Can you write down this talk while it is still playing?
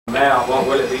now, what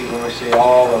will it be when we see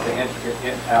all of the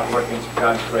intricate outworkings of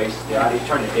God's grace throughout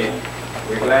eternity?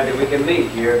 We're glad that we can meet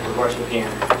here to worship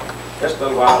Him. Just a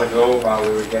little while ago, while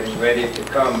we were getting ready to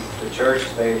come to church,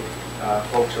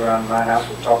 folks around my house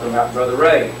were talking about Brother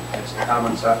Ray. It's a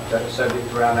common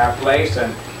subject around our place,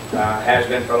 and has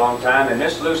been for a long time. And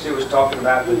Miss Lucy was talking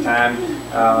about the time,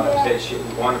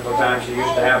 wonderful time she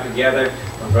used to have together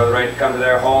when Brother Ray would come to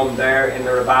their home there in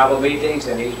the revival meetings,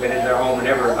 and he's been in their home in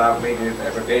every revival meeting he's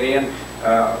ever been in,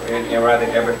 rather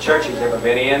every church he's ever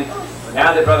been in. But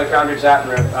now that Brother Conrad's out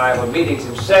in revival meetings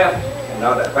himself, and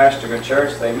now that pastoring a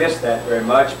church, they miss that very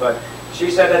much. But she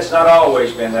said that's not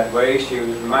always been that way. She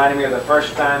was reminding me of the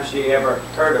first time she ever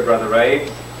heard of Brother Ray.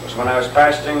 Was when I was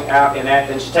pastoring out in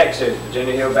Athens, Texas,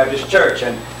 Virginia Hill Baptist Church,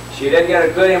 and she did get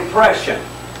a good impression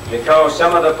because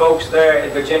some of the folks there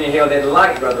at Virginia Hill didn't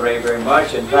like Brother Ray very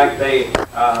much. In fact, they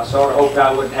sort of hoped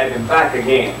I wouldn't have him back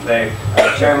again. The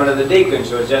chairman of the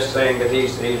deacons was just saying that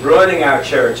he's ruining our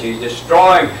church, he's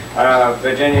destroying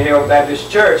Virginia Hill Baptist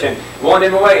Church, and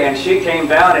wanted him away. And she came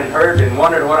down and heard and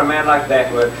wondered what a man like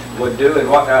that would do and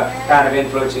what kind of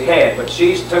influence he had. But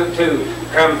she's too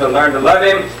come to learn to love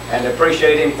him and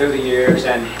appreciate him through the years,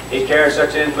 and he carries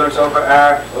such influence over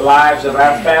our lives of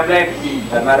our family.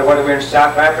 No matter whether we're in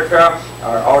South Africa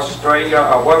or Australia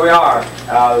or where we are,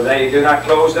 they do not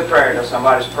close the prayer until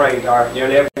somebody's prayed, or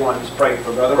nearly everyone has prayed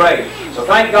for Brother Ray. So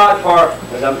thank God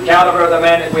for the caliber of the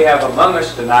man that we have among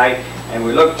us tonight, and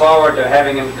we look forward to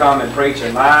having him come and preach.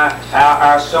 And how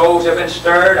our souls have been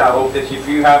stirred. I hope that if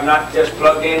you have not just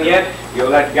plugged in yet, you'll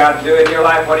let God do in your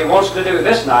life what He wants to do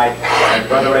this night, as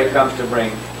Brother Ray comes to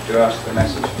bring to us the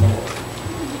message from the Lord.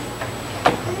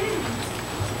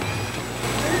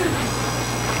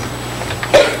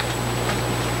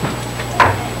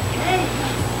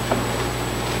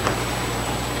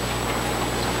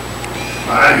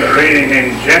 I'm reading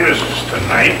in Genesis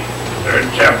tonight, 3rd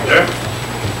chapter.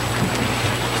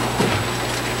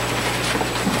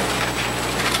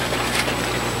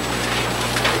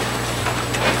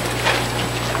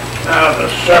 Now the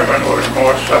serpent was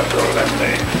more subtle than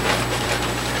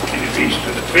any beast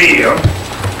of the field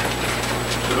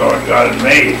which the Lord God had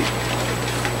made.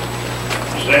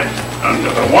 He said unto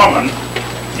the woman,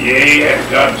 Yea,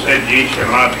 as God said, ye shall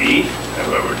not eat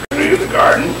of every tree of the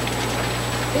garden.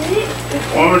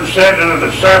 The woman said unto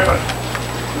the serpent,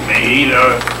 We may eat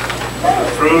of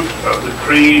the fruit of the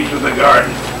trees of the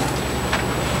garden,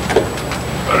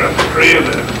 but of the tree of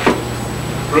the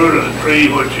fruit of the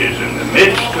tree which is in the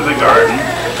midst of the garden,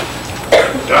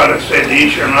 God hath said, Ye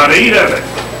shall not eat of it,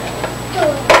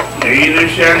 neither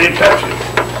shall ye touch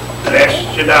it,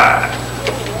 lest ye die.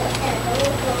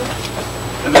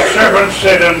 And the serpent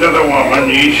said unto the woman,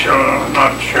 Ye shall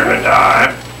not surely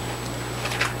die,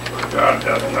 for God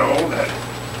doth know that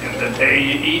in the day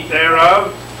ye eat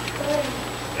thereof,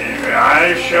 and your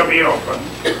eyes shall be opened,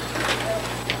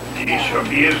 and ye shall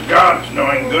be as gods,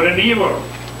 knowing good and evil.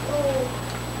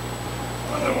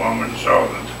 The woman saw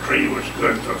that the tree was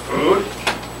good for food,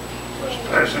 was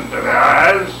pleasant to the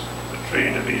eyes, the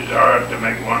tree to be desired to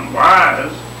make one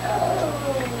wise.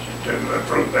 She took the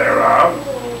fruit thereof,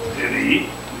 did eat,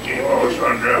 and gave also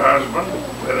unto her husband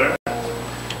with her,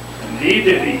 and he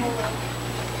did eat.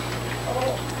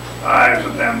 The eyes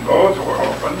of them both were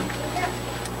opened,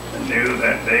 and knew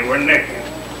that they were naked.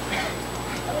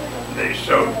 They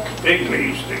sewed fig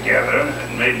leaves together,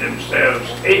 and made themselves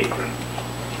aprons.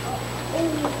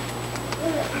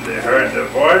 And they heard the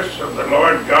voice of the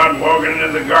Lord God walking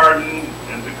in the garden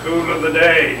in the cool of the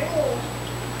day.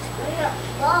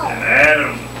 And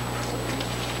Adam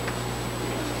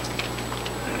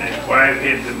and his wife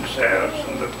hid themselves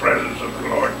in the presence of the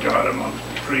Lord God amongst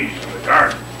the trees of the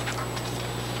garden.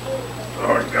 The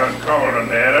Lord God called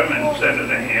unto Adam and said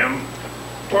unto him,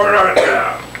 Where art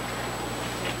thou?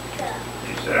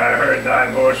 He said, I heard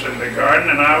thy voice in the garden,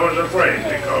 and I was afraid,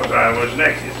 because I was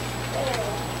naked.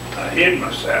 I hid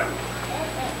myself.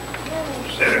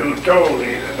 He said, Who told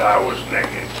thee that I was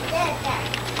naked?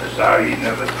 Hast thou eaten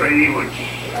of the tree which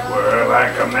whereof I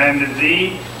commanded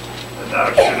thee, that thou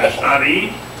shouldest not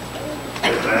eat?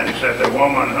 Then said the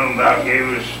woman whom thou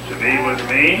gavest to be with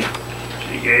me,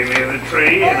 she gave me of the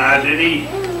tree, and I did eat.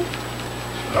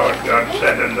 The Lord God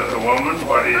said unto the woman,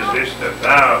 What is this that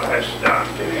thou hast done?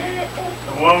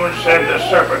 The woman said, The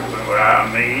serpent beguiled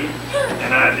me,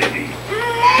 and I did eat.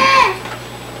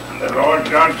 The Lord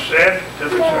God said to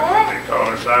the serpent,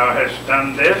 Because thou hast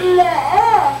done this,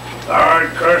 thou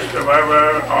art cursed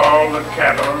above all the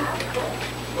cattle,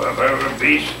 above every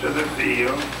beast of the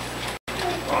field.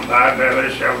 On thy belly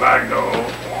shall thou go,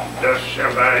 dust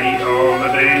shall thou eat all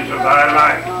the days of thy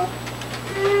life.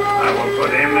 I will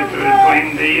put enmity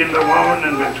between thee and the woman,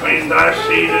 and between thy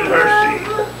seed and her seed.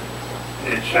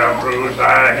 It shall bruise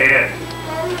thy head,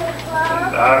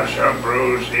 and thou shalt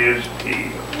bruise his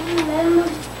heel.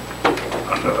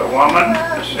 Unto the woman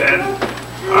he said,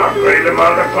 I'll greatly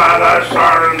multiply thy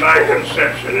sorrow and thy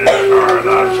conception. In sorrow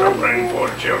thou shalt bring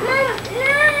forth children.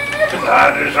 And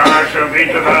thy desire shall be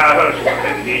to thy husband,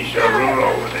 and he shall rule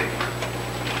over thee.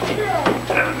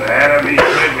 And to Adam he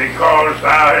said, because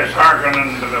thou hast hearkened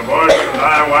unto the voice of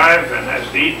thy wife, and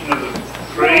hast eaten of the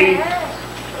tree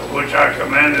of which I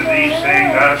commanded thee,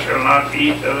 saying, thou shalt not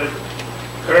eat of it.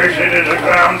 Cursed is the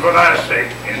ground for thy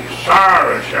sake. In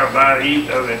sorrow shalt thou eat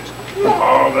of it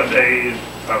all the days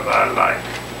of thy life.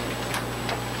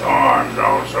 Thorns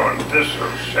also and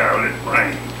thistles shall it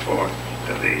bring forth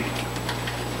to thee.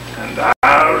 And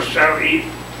thou shalt eat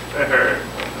the herb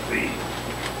of thee.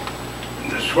 In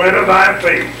the sweat of thy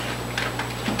face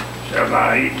shalt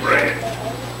thou eat bread,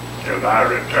 till thou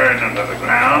return unto the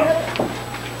ground,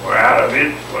 for out of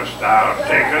it wast thou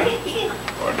taken,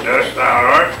 for dust thou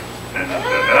art, and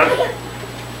unto dust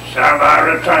shalt thou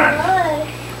return.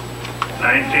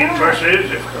 19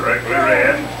 verses, if correctly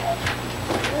read,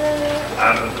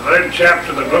 out of the 3rd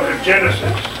chapter of the book of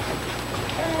Genesis.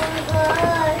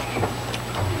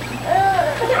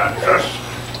 I trust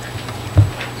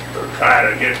we'll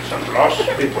try to get some lost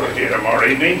people here tomorrow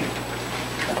evening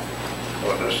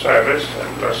for the service,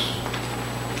 and let's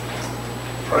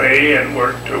pray and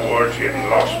work towards getting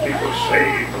lost people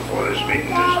saved before this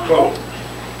meeting is closed.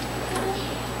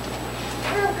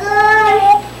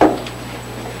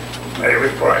 May we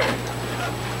pray.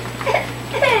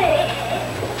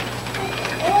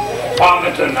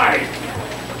 Father, tonight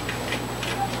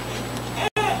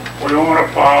we want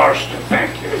to pause to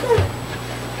thank you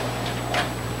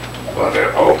for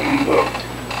the open book,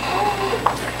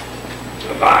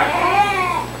 the Bible,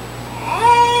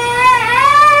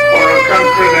 for a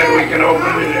country that we can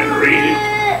open it and read it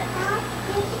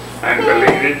and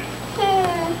believe it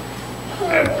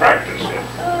and practice it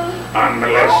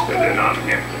unmolested and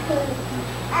unhindered.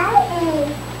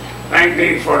 Thank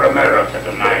thee for America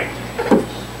tonight.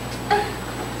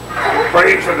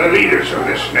 Pray for the leaders of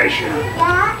this nation,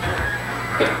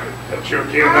 that you'll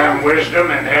give them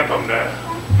wisdom and help them to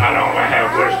not only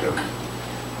have wisdom,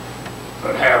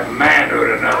 but have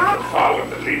manhood enough to follow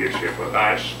the leadership of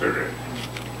thy Spirit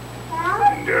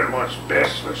and doing what's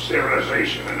best for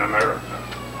civilization in America.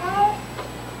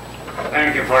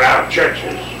 Thank you for our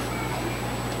churches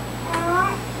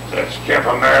that's kept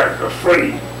America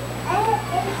free.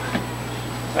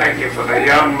 Thank you for the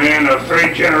young men of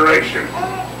 3 generations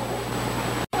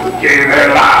who gave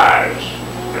their lives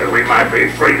that we might be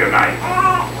free tonight.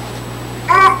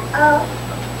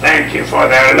 Thank you for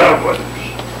their loved ones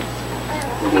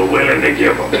who were willing to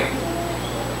give them.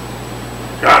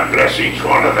 God bless each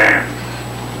one of them.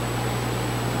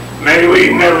 May we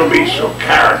never be so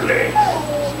cowardly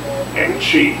and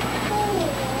cheap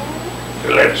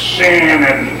to let sin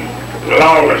and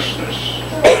lawlessness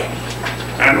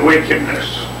and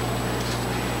wickedness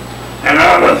and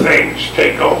other things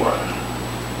take over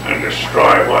and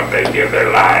destroy what they give their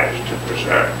lives to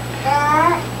preserve.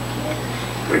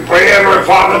 We pray, Heavenly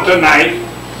Father, tonight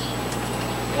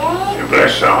to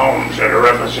bless the homes that are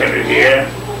represented here.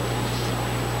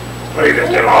 Pray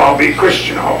that they'll all be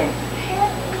Christian homes.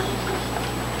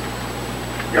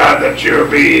 God, that you'll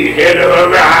be head of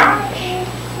every house.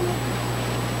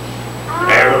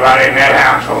 Everybody in that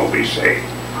household will be saved.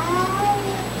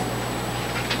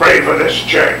 Pray for this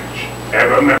church,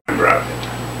 every member of it,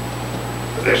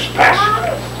 for this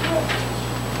pastor,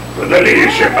 for the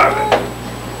leadership of it,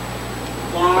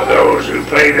 for those who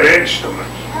play their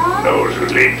instruments, those who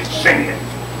lead the singing.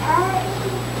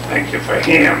 Thank you for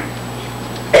him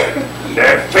and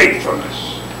their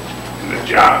faithfulness in the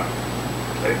job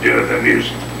they do of the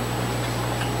music.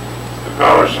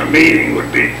 Because the meeting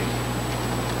would be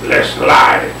less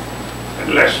live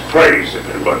and less praise if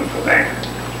it wasn't for them.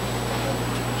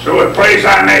 So we praise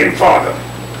our name for them.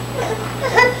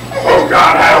 Oh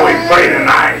God, how we pray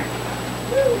tonight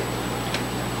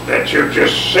that you'll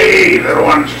just save the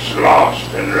ones that's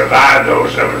lost and revive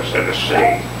those of us that are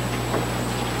saved.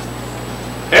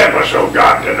 Help us, oh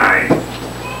God, tonight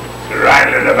to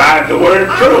rightly divide the word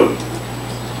of truth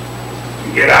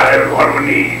and get out of it what we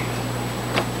need.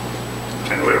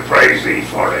 And we'll praise thee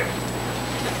for it.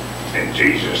 In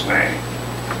Jesus' name,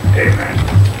 amen.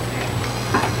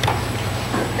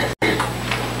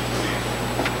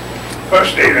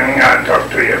 First evening I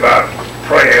talked to you about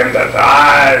praying that the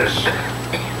eyes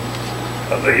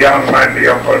of the young might be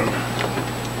opened,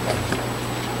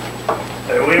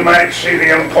 that we might see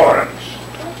the importance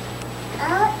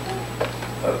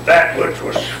of that which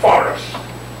was for us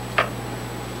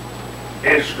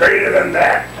is greater than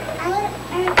that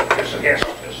which is against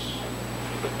us.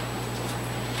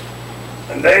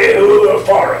 And they who are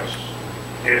for us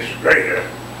is greater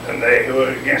than they who are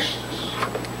against us.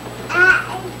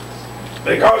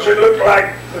 Because it looked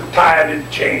like the tide had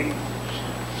changed.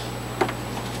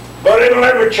 But it'll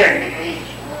never change.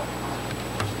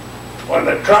 When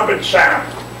the trumpet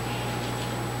sounds,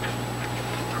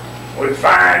 we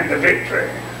find the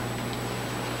victory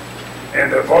in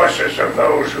the voices of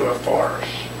those who are for us,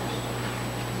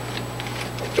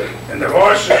 in the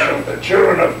voices of the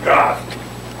children of God,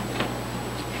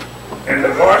 in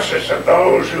the voices of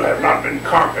those who have not been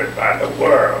conquered by the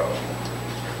world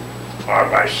or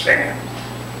by sin.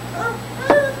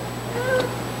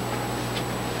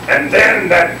 And then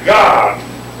that God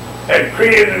had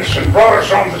created us and brought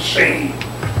us on the scene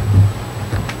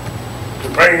to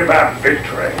bring about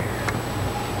victory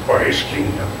for his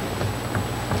kingdom.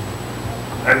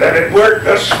 And that it worked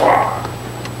thus far.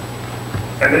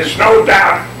 And there's no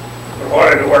doubt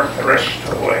that it'll work the rest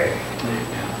of the way.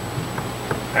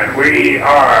 And we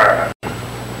are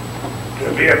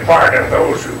to be a part of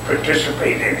those who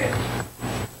participate in it,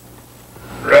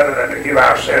 rather than to give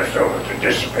ourselves over to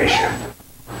dissipation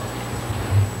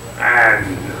and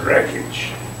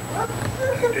wreckage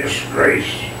and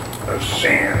disgrace of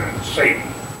sin and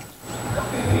Satan.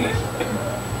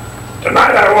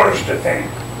 Tonight I want us to think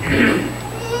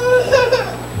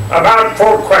about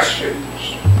 4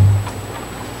 questions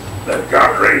that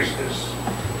God raises.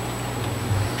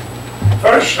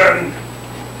 First one,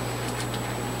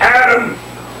 Adam,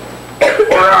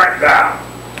 where art thou?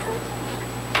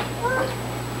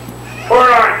 Where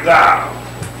art thou?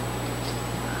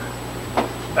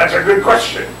 That's a good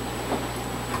question.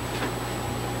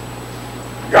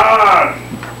 God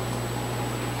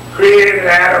created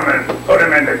Adam and put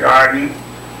him in the garden,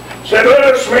 said, let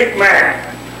us make man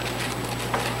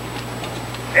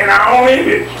in our own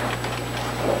image.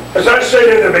 As I said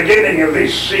in the beginning of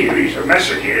this series of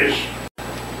messages,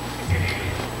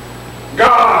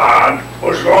 God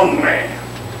was lonely.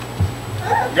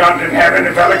 God didn't have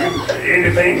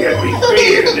anything that we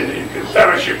created that he could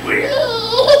fellowship with.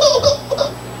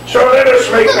 So let us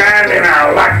make man in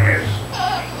our likeness.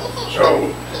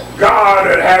 So God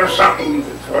would have something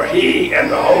for he and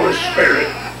the Holy Spirit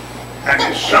and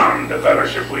his Son to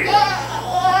fellowship with.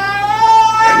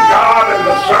 And God and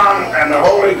the Son and the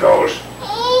Holy Ghost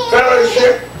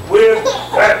fellowship with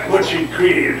that which he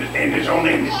created in his own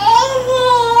image.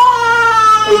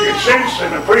 Who could sense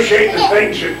and appreciate the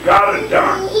things that God had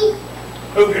done.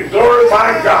 Who could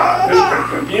glorify God. Who could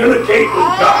communicate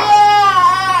with God.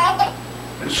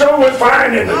 And so we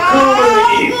find in the cool of the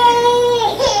evening,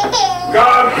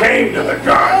 God came to the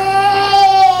garden.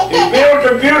 He built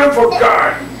a beautiful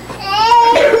garden.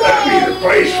 And let that be the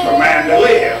place for man to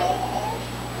live.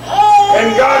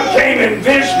 And God came and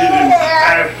visited him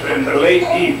after in the late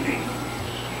evenings.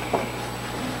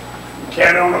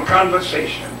 Carried on a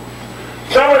conversation.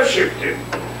 Fellowshiped him.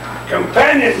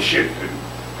 Companionshiped him.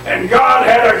 And God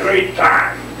had a great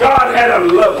time. God had a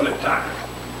lovely time.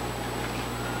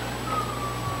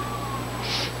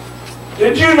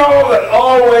 Did you know that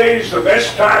always the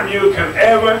best time you can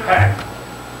ever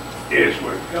have is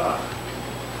with God?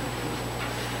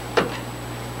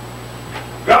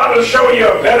 God will show you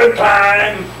a better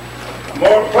time, a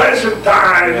more pleasant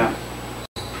time,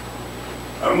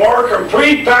 a more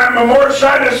complete time, a more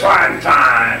satisfying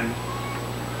time.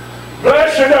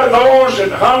 Blessed are those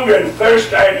that hunger and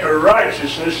thirst after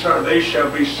righteousness, for they shall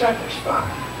be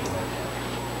satisfied.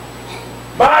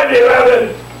 My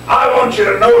beloved, I want you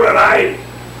to know tonight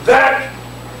that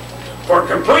for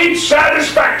complete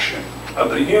satisfaction of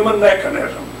the human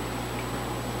mechanism,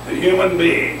 the human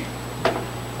being,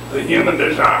 the human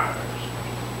desires,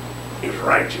 is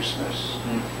righteousness.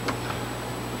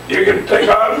 You can take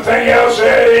everything else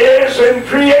there is in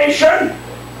creation,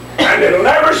 and it'll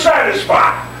never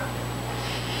satisfy.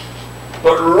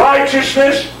 But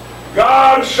righteousness,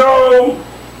 God so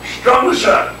strung us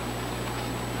up.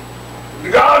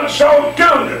 God so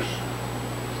tuned us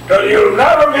till you'll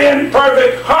never be in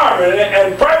perfect harmony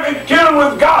and perfect tune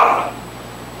with God.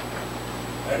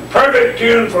 And perfect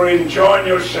tune for enjoying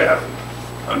yourself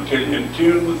until you're in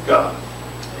tune with God.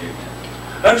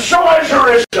 And so as a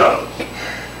result,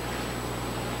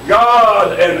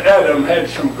 God and Adam had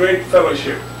some great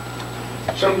fellowship,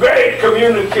 some great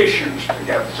communications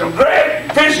together, some great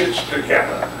visits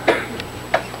together.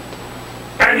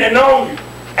 And you know,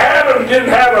 Adam didn't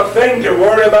have a thing to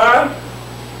worry about.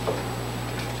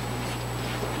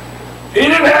 He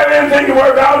didn't have anything to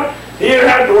worry about. He didn't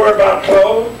have to worry about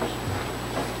clothes.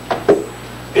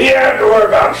 He didn't have to worry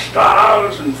about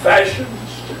styles and fashions.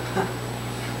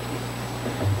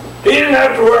 He didn't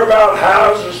have to worry about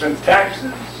houses and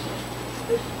taxes.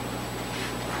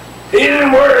 He didn't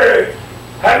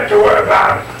have to worry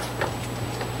about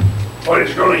what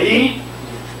he's going to eat,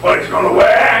 what he's going to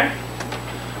wear,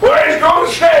 where he's going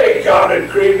to stay. God had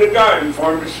created a garden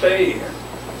for him to stay in.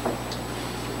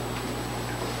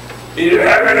 He didn't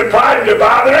have any pride to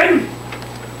bother him.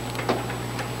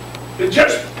 It's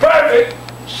just perfect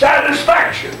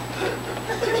satisfaction,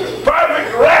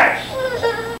 perfect rest,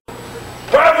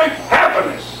 perfect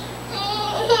happiness.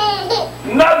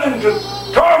 Nothing to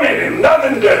torment him,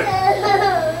 nothing to...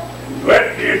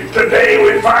 But today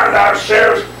we find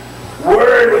ourselves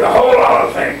worried with a whole lot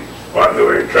of things. Whether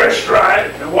we're dressed right,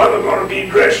 and whether we're going to be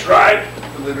dressed right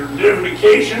for the different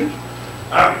occasions.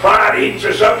 Our pride eats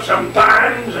us up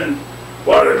sometimes, and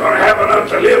what we're going to have enough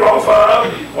to live off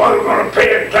of, what we're going to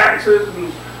pay in taxes,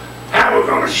 and how we're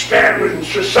going to stand in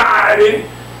society.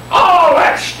 All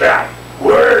that stuff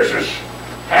worries us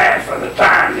half of the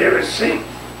time you ever see.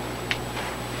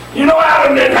 You know,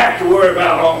 Adam didn't have to worry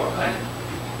about all of that.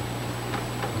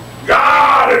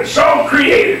 God had so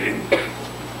created him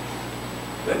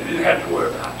that he didn't have to worry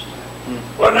about it.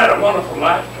 Wasn't that a wonderful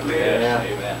life to live? Yeah.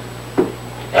 Amen.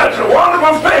 That's a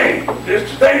wonderful thing,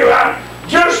 just to think about.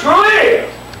 Just live.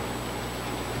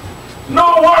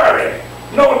 No worry,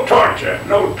 no torture,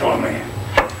 no torment,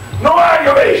 no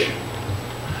aggravation,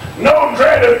 no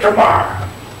dread of tomorrow,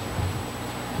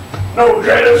 no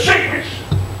dread of sickness,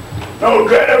 no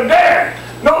dread of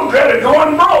death, no dread of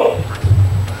going broke,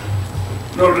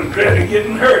 no dread of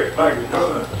getting hurt like we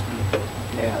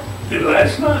did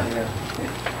last night.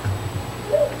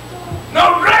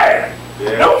 No dread,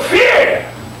 no fear.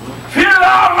 Fear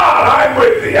thou not, I'm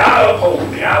with thee, I'll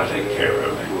uphold thee, I'll take care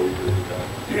of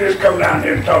thee. You just come down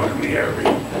here and talk to me every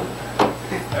evening.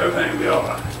 Everything will be all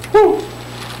right. Woo.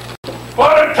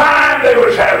 What a time they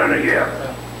was having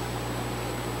together.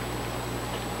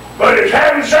 But it's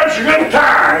having such a good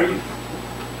time,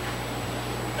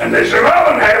 and there's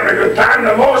another one having a good time,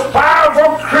 the most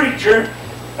powerful creature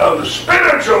of the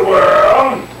spiritual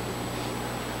world,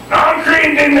 not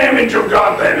created in the image of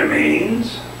God by any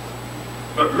means,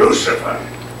 but Lucifer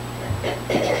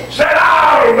said,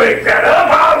 I'll make that up,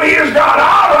 I'll be his God,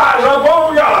 I'll rise up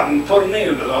over God and put an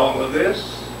end to all of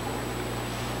this.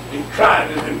 He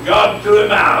tried it, and God threw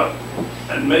him out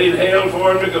and made hell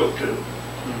for him to go to.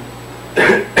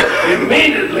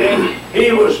 Immediately,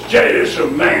 he was jealous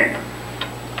of man.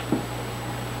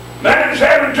 Man was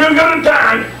having too good a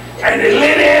time, and he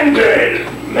lit into it,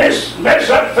 mess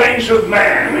up things with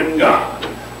man and God.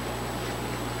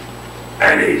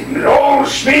 And he's an old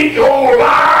sneak, old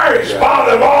liar. His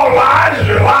father of all lies is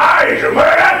a liar. He's a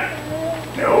murderer.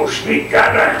 The old sneak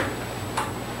got down.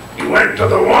 He went to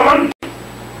the woman,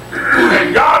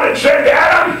 and God had said to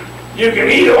Adam, you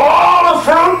can eat of all the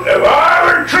fruit of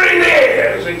every tree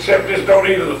there is, except just don't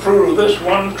eat of the fruit of this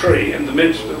one tree in the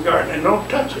midst of the garden, and don't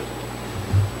touch it.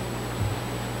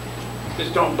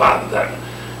 Just don't bother that.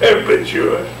 Every bit's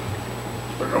yours,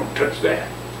 but don't touch that.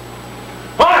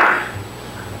 Why?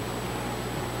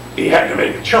 He had to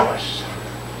make a choice.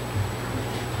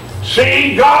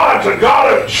 See, God's a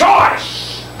God of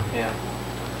choice. Yeah.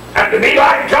 And to be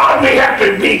like God, we have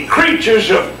to be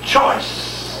creatures of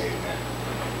choice. Amen.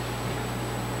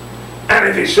 And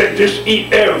if he said, just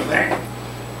eat everything,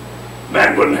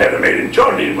 man wouldn't have made a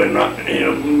choice. He would not,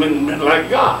 been like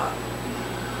God.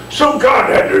 So God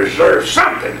had to reserve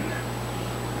something.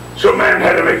 So man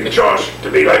had to make a choice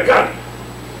to be like God.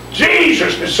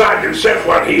 Jesus decided himself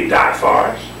what he'd die for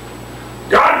us.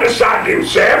 God decided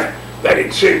himself that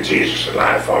he'd send Jesus to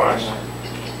die for us.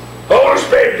 Holy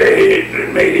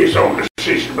Spirit made his own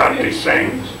decision about these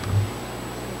things.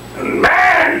 And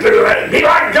man to be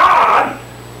like God.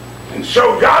 And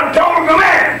so God told the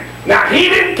man. Now he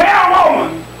didn't tell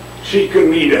woman she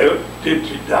couldn't eat of it till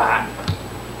she died.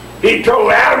 He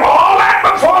told Adam all that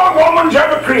before a woman's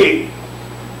ever created.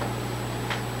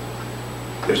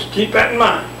 Just keep that in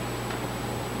mind.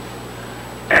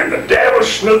 And the devil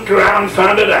snooped around and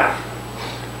found it out.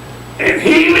 And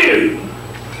he knew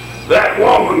that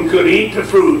woman could eat the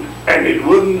fruit and it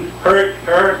wouldn't hurt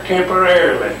her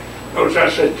temporarily. Notice I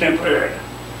said temporarily.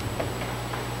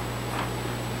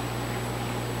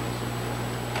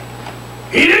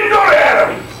 He didn't go to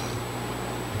Adam.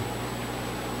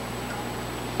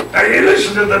 Now you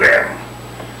listen to the devil.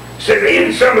 He said,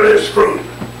 eat some of this fruit.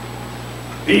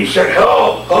 He said,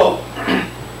 oh.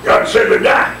 God said we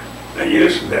die. Now you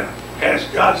listen to him. Has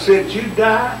God said you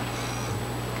die?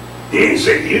 He ain't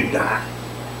said you die.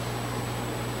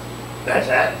 That's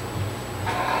that.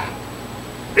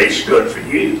 It's good for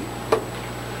you.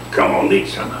 Come on, eat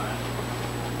some of it.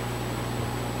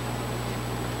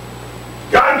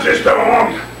 God just don't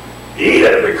want to eat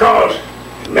it because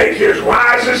it makes you as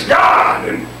wise as God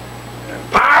and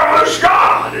powerful as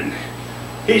God, and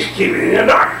He's keeping you in the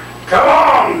dark. Come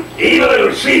on, eat a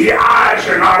little, see if your eyes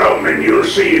are not open, and you'll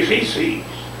see as He sees.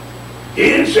 He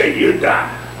didn't say you'd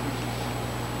die.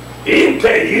 He didn't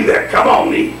tell you that. Come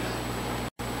on, eat.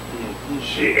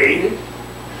 She ate it.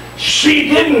 She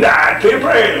didn't die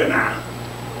temporarily now.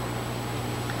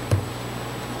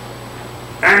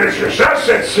 And as a result,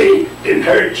 said, see, didn't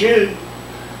hurt you.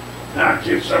 Now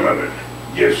give some of it.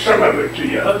 Give some of it to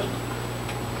your husband.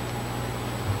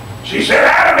 She said,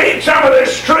 Adam, eat some of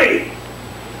this tree.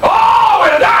 Oh,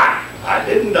 we'll die. I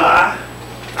didn't die.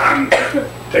 I'm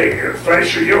taking the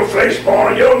flesh of your flesh,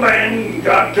 born of your man.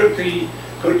 God took the,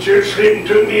 put your sleep and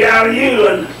took me out of you,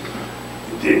 and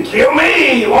it didn't kill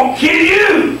me. It won't kill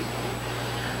you.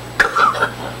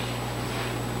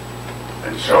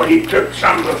 And so he took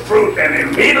some of the fruit and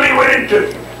immediately went into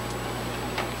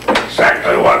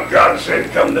exactly what God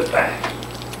said come to pass.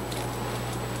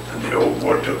 And the old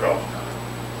boy took off.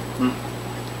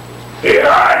 He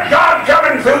heard God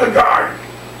coming through the garden.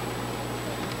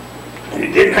 And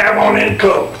he didn't have on any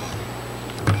clothes.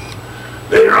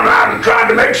 They run out and tried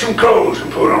to make some clothes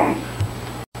and put on.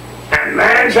 And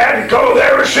man's had clothes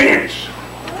ever since.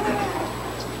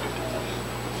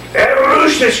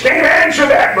 Evolutionists can't answer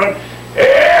that, but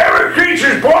every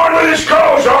creature's born with his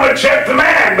clothes on except the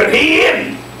man, but he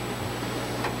isn't.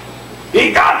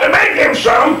 He got to make him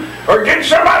some, or get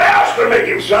somebody else to make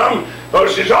him some,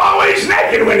 because he's always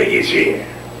naked when he gets here,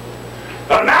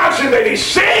 announcing that he's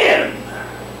sinned.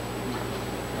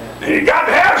 And you got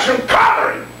to have some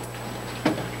covering.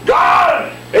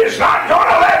 God is not going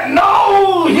to let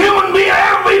no human being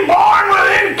ever be born with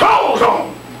any clothes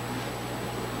on.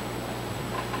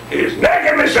 His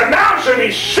nakedness announcing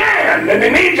he's sinned and he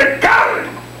needs a covering.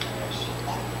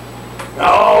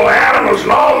 All the animals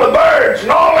and all the birds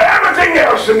and all everything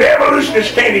else, and the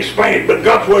evolutionists can't explain it, but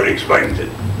God's Word explains it.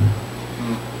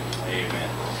 Amen.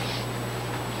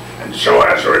 And so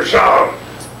as a result,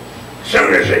 as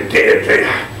soon as they did, they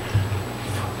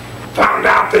found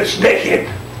out that's naked.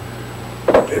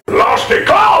 They've lost their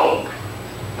clothes.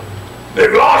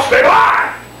 They've lost their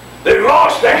life. They've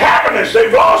lost their happiness.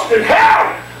 They've lost their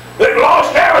health. They've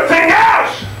lost everything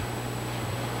else.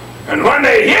 And when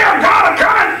they hear God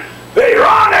coming, they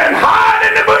run and hide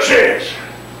in the bushes.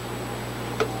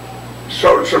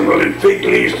 Sewed some little fig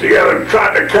leaves together and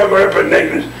tried to cover up their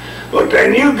nakedness. But they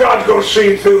knew God's going to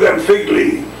see through them fig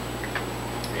leaves.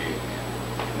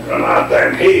 They run out there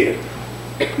and hid.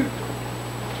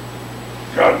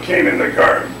 God came in the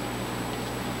garden.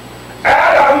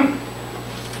 Adam!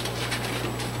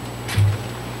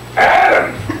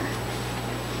 Adam!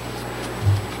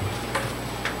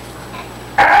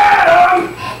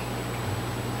 Adam!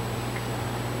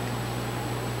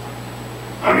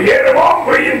 I'm here to walk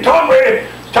with you and talk with you.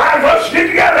 It's time for us to get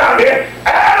together out here.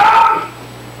 Adam!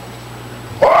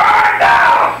 Where art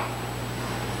thou?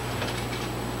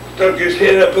 Stuck his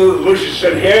head up through the bushes and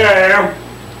said, here I am.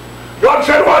 God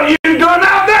said, what are you doing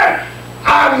out there?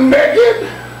 I'm naked.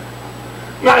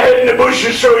 And I hid in the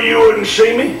bushes so you wouldn't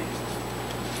see me.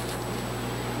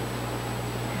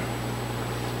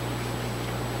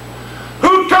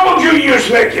 Who told you you was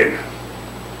naked?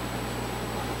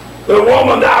 The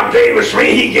woman thou gavest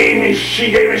me,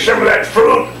 she gave me some of that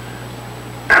fruit,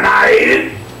 and I ate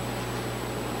it,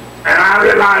 and I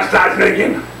realized I was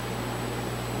naked.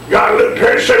 God looked at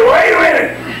her and said, wait a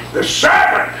minute, the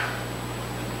serpent,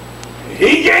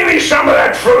 he gave me some of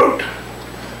that fruit.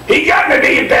 He got me to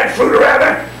eat that fruit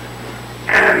rather,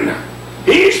 and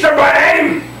he's to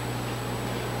blame.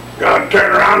 God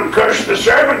turned around and cursed the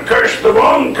serpent, cursed the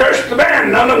woman, cursed the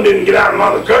man. None of them didn't get out of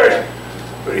mother curse,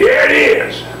 but here it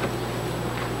is.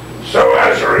 So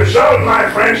as a result, my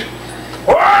friends,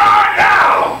 where art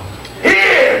thou?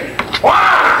 Hid.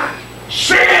 Why?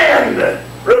 Sinned.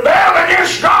 Rebelled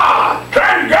against God.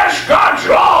 Transgressed God's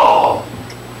law.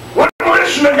 Wouldn't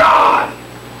listen to God.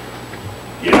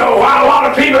 You know why a lot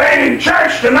of people ain't in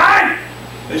church tonight?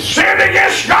 They sinned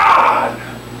against God.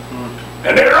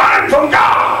 And they're running from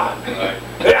God.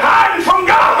 They're hiding from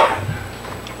God.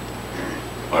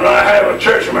 When I have a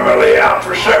church, I remember I lay out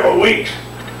for several weeks.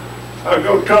 I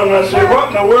go tell them, I say, what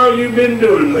in the world you been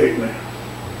doing lately?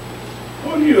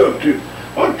 What are you up to?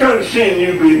 What kind of sin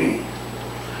you been in?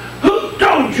 Who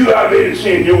told you I've been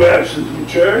seeing your absence from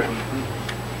church?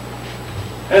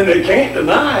 And they can't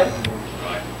deny it.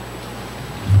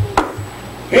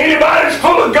 Anybody that's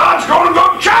full of God's going to go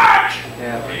to church.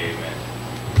 Yeah.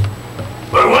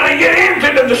 But when they get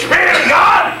into the Spirit of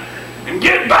God and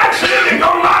get backslid, they're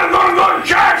going to not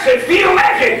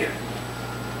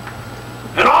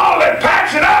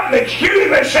and excuse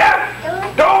myself.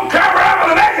 Don't cover up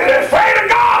with the neck. They're afraid of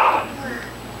God.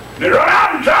 They run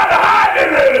out and try to hide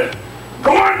and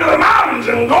going to the mountains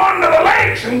and going to the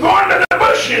lakes and going to the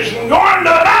bushes and going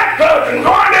to the nightclubs and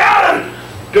going out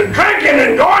to drinking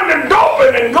and going to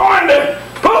doping and going to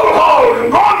pool halls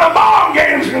and going to ball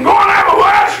games and going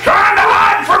everywhere else trying to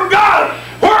hide from God.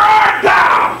 Where art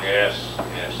thou? Yes,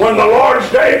 yes. When the Lord's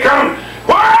day comes,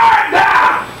 where art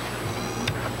thou?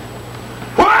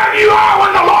 Wherever you are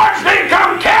when the Lord's day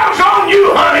comes, counts on you,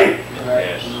 honey.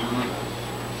 Yes.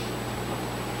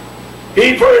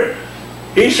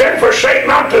 He said, forsake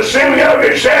not the assembly of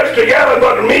yourselves together,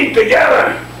 but meet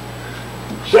together.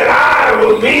 Said, I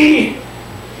will be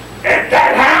at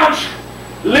that house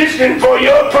listening for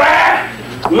your prayer,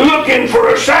 looking for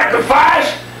a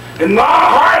sacrifice, and my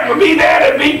heart will be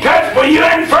there to be touched for your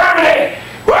infirmity.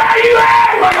 Where are you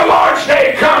at when the Lord's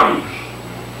day comes?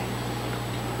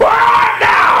 Where art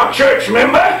thou, church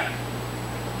member?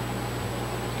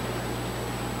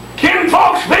 Kin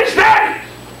folks visiting,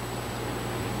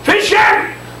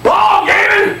 fishing, ball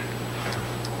gaming,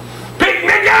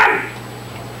 picnicking,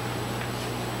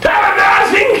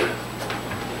 televising,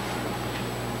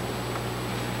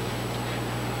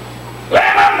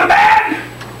 laying on the bed.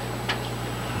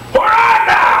 Where art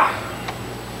thou?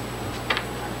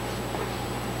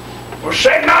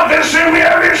 Forsake not the assembly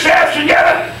of yourselves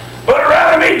together, but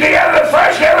rather meet together the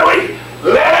first day of the week.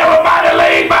 Let everybody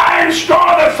lay by and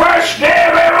store the first day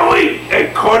of every week,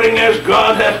 according as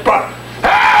God hath promised.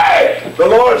 Hey! The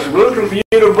Lord's looking for you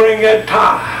to bring that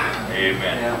tithe.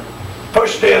 Amen.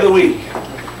 First day of the week.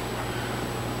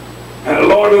 And the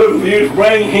Lord is looking for you to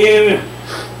bring him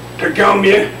to come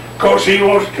here, because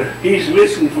he's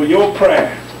listening for your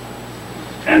prayer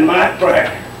and my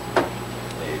prayer.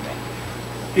 Amen.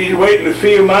 He's waiting to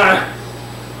feel my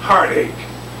heartache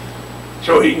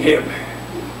so he can help me.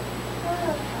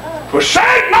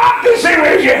 Forsake not this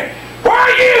image. Where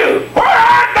are you? Where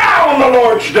art thou on the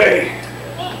Lord's day?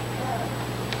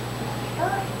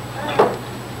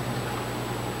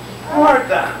 Where art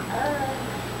thou?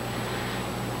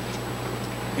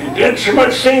 You did so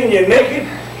much sin, you're naked,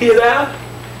 hid out,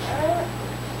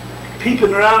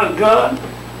 peeping around at God.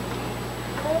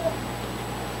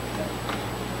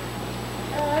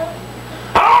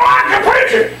 I don't like the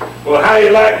preacher. Well, how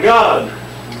you like God?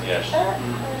 Yes.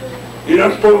 You're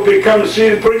not supposed to come to see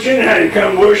the preaching, how you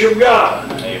come worship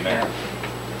God. Amen.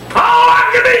 I don't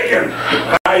like the deacon.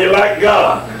 How you like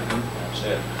God? That's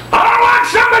it. I don't like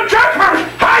some of the church members.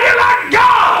 How you like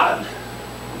God?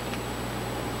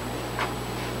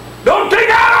 Don't take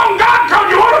out on God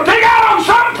because you want to take out on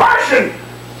some person.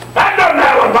 That doesn't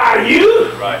have about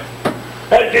you. Right.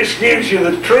 That just gives you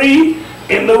the tree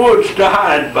in the woods to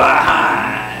hide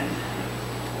behind.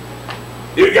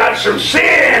 You got some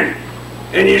sin,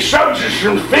 and you sewed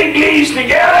some fig leaves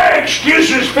together,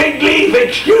 excuses, fig leaf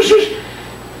excuses,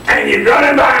 and you're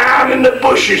running around in the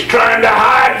bushes trying to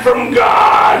hide from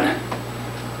God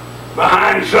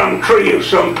behind some tree of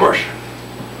some person.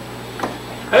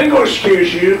 I ain't going to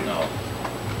excuse you. No.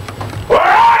 Where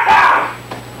art thou?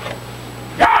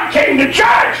 God came to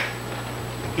church.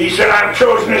 He said, I've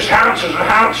chosen this house as a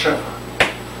house of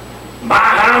my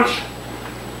house,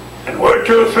 and where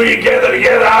two or three gather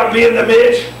together, I'll be in the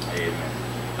midst. Amen.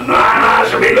 And my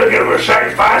eyes will be looking for a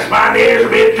sacrifice, my ears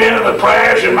will be attentive to the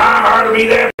prayers, and my heart will be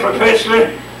there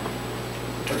professionally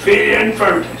to feel your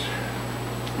infirmities.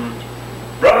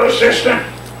 Brother, sister,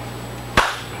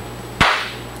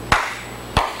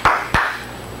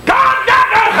 God got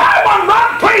that high one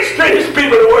right place to his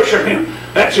people to worship him.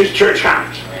 That's his church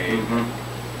house. Amen.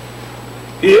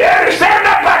 You understand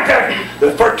that like that?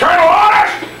 The fraternal orders,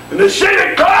 and the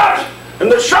civic clubs, and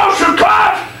the social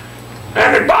clubs,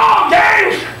 and the ball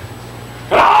games,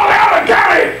 and all the other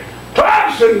county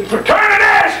clubs and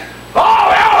fraternities, all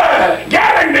the other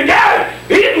gathering together,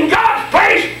 eating God's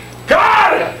place.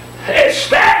 God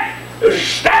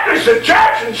established the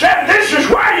church and said, this is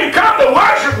where you come to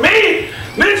worship me.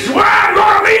 This is where I'm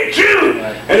going to meet you.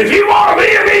 And if you want to be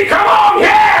with me, come on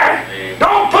here.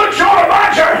 Don't put you on a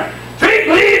bunch of fig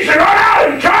leaves and run out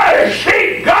and try to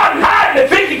seek God and hide in the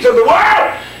thickets of the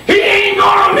world. He ain't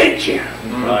going to meet you.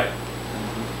 Right.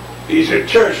 He's at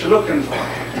church looking for you.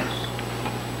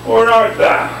 Where art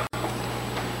thou?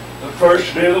 The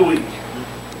first day of the week.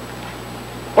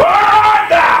 Where art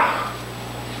thou?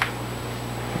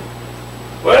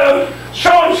 Well,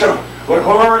 so-and-so. Well,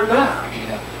 where art thou?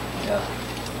 Yeah.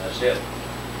 That's it.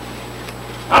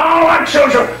 I don't like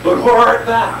so-and-so, but where art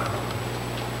thou?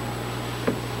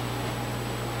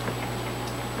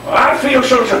 Well, I feel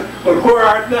so-and-so, but where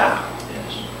art thou?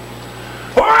 Yes.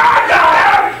 Where art thou?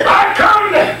 I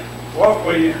come to walk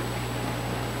with you.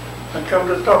 I come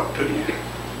to talk to you.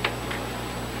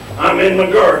 I'm in my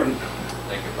garden.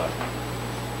 Thank you, Father.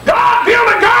 God built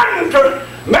a garden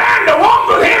for man to walk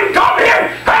with him, talk to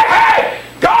him. Hey, hey,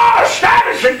 God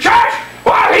established a church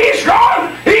while he's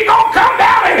gone. He's going to come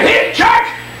down in his church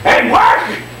and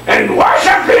work and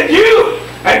worship with you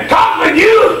and talk with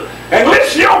you and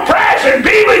listen to your prayers and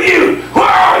be with you.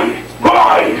 Where are you? Where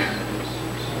are you?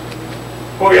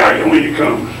 Where are you when he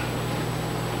comes?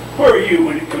 Where are you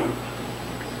when he comes?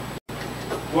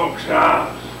 Walks the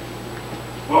aisles,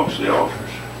 walks the altars,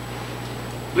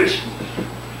 listens,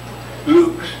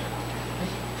 looks,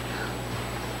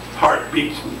 heart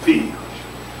beats and feels.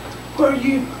 Where are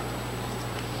you?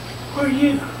 Where are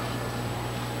you?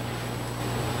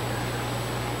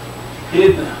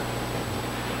 Hidden.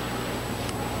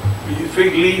 Are your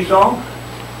fig leaves on?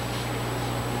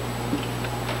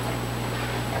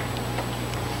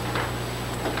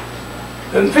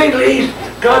 And fig leaves,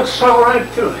 God saw right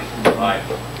through it. Right.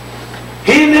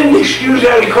 He didn't excuse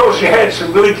that because you had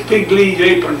some good fig leaf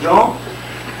aprons on.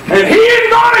 And he isn't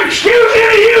going to excuse any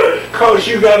of you because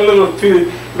you got little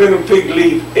fig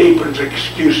leaf aprons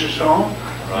excuses on.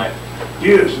 Right.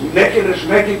 You're as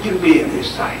naked can be in his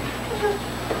sight.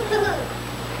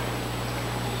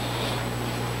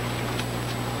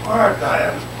 All right,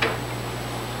 Diane.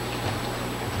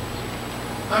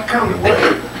 I come to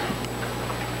work.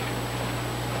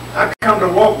 I come to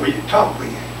walk with you, talk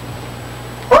with you.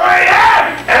 Where are you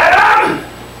at, Adam?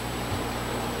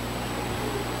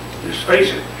 Just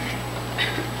face it.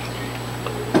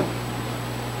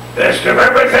 Best of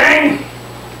everything.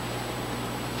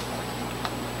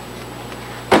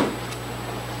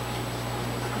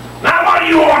 Now what do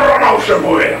you want to run off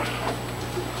somewhere else?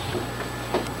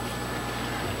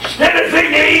 Instead of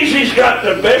thinking he's got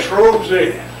the best robes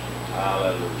there.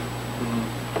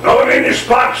 Hallelujah. Know any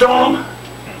spots on them?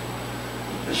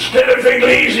 Instead of fig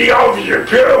leaves, he offers you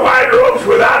pure white robes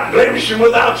without blemish and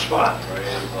without spot.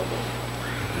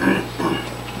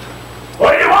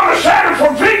 What do you want to settle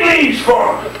for fig leaves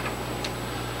for?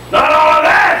 Not all of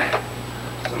that.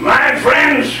 My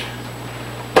friends,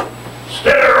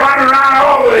 instead of running around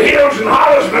all the hills and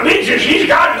hollows and the beaches, he's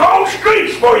got gold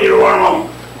streets for you to run on.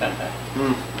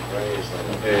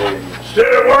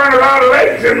 Instead of worrying about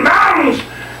lakes and mountains,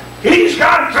 he's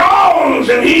got thrones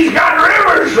and he's got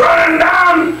rivers running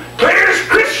down clear as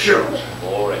crystals.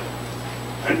 Glory.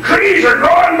 And trees are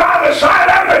growing by the side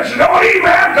of it, so don't even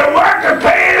have to work to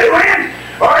pay any rent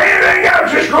or anything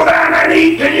else. Just go down and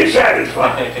eat till you're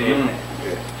satisfied.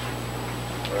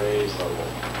 Praise the Lord.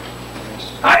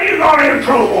 How you going to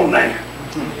improve on that?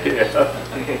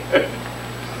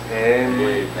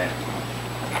 Amen.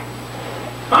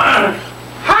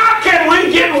 How can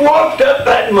we get warped up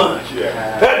that much?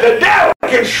 That the devil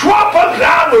can swap us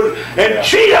out and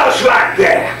cheat us like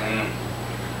that?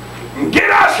 And get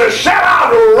us to sell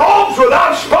out robes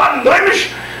without spot and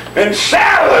blemish and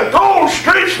sell the gold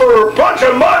streets for a bunch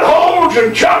of mud holes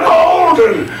and chuck holes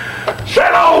and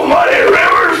sell old muddy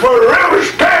rivers for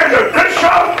rivers pairs of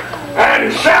crystal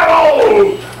and sell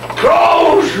old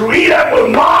clothes eat up with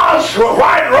moss for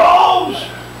white robes?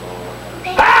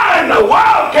 How in the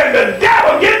world can the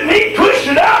devil get me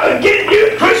twisted up and get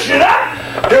you twisted up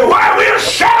to where we'll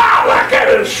sell out like that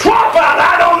and swap out?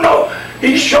 I don't know.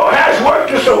 He sure has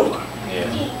worked us over. Yes.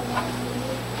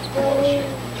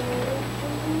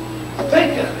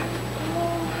 Think of it.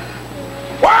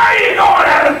 Where are you going,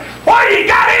 Adam? What you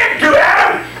got into,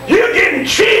 Adam? You getting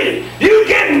cheated. You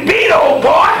getting beat, old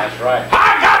boy. That's right.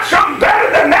 I got something better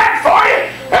than that for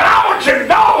you. And I want you to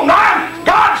know now,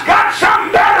 God's got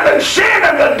something better than sin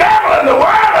and the devil and the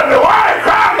world of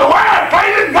crime, the world of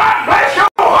Satan. God bless your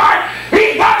heart.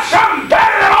 He's got something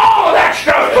better than all of that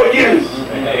stuff for you.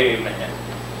 Amen.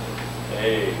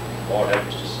 Hey, Lord help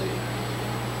us to see.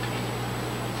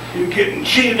 You're getting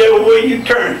cheated every way you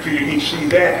turn for you can see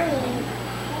that.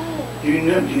 You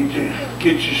need to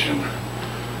get you some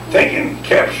thinking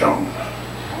caps on.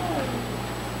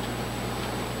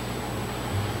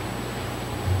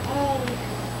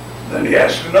 Then he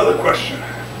asked another question.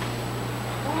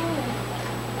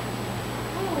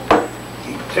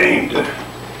 He came to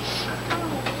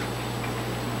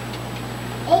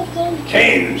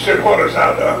Cain and said, "What hast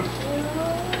thou done?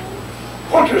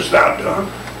 What hast thou done?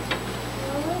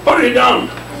 What have you done?"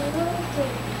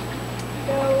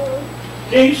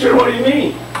 Cain said, "What do you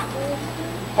mean?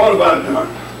 What have I done?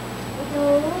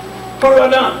 What have I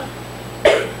done?"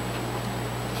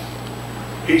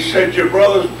 He said, "Your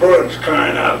brother's blood's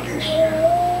crying out against you."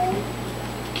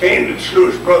 Cain had slew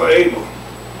his brother Abel.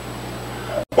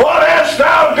 "What hast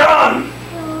thou done?"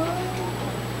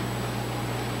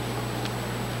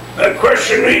 The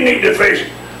question we need to face.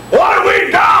 What have we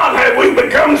done? have we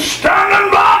become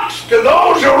stumbling blocks to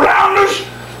those around us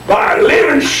by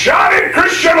living shoddy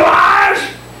Christian lives,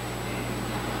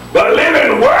 by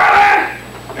living worldly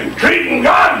and treating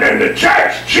God and the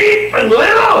church cheap and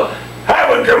little?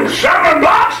 Have we become stumbling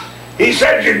blocks? He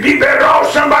said you'd be better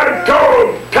off somebody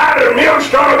tied a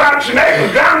millstone about your neck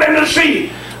and drowned in the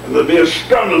sea. And there'll be a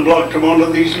stumbling block to one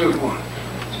of these little ones.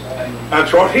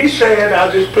 That's what he said. I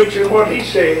was just preaching what he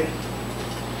said.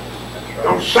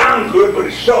 Don't sound good, but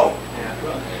it's so.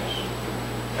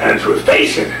 And as we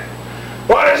face it,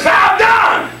 what hast thou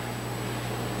done?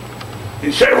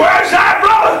 He said, where's thy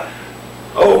brother?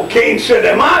 Oh, Cain said,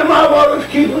 am I my brother's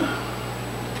keeper?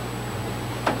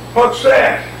 What's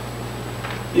that?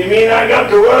 You mean I got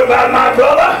to worry about my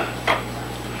brother?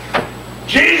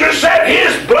 Jesus said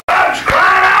his blood's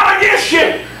crying out against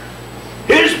you.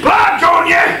 His blood's on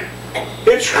you.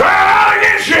 It's crying out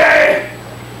against you, eh?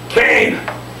 Cain.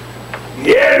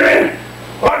 Yeah,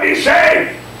 what did he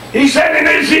say? He said in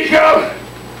Ezekiel,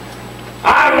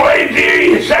 I'm waiting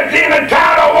till he set thee in a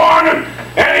town to warn him,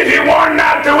 and if he warn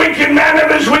not the wicked man of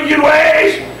his wicked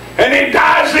ways, and he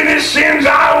dies in his sins,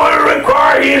 I will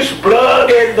require his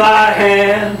blood in thy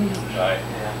hand. Right.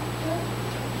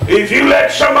 If you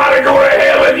let somebody go to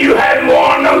hell and you hadn't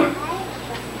warned them,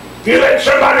 if you let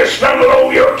somebody stumble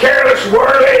over your careless,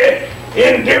 worldly,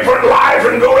 indifferent life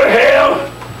and go to hell,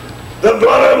 the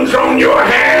blood of them's on your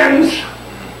hands.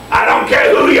 I don't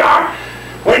care who you are.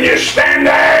 When you stand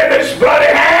there, there's bloody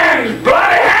hands,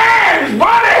 bloody hands,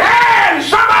 bloody hands.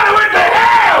 Somebody went to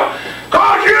hell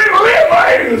because you didn't live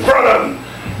right in front of them.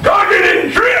 Because you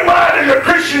didn't treat them right as a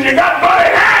Christian. You got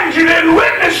bloody hands. You didn't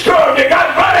witness to them. You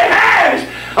got bloody hands.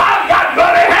 I've got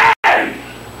bloody hands.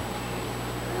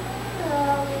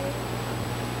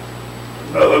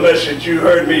 Another message you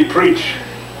heard me preach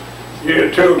a year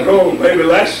or two ago, maybe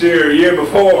last year or year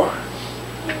before.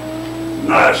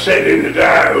 And I said in it,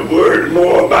 I word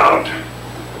more about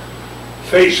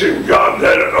facing God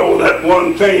than that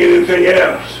one thing, anything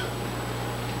else.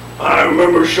 I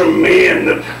remember some men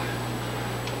that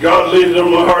God laid it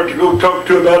on my heart to go talk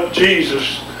to about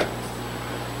Jesus.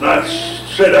 And I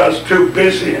said I was too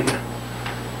busy, and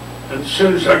as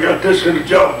soon as I got this little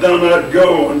job done, I'd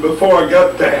go. And before I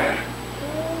got there,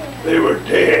 they were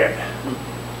dead.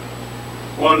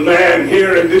 One man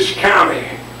here in this county,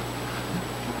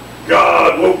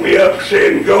 God woke me up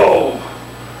saying, go,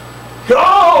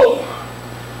 go.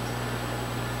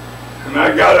 And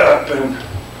I got up and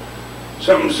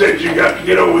someone said, you got to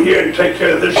get over here and take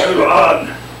care of this little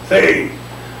odd thing.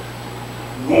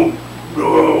 Won't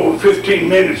go 15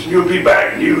 minutes and you'll be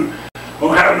back and you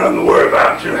won't have nothing to worry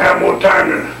about. You'll have more time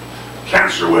to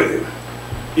counsel with him.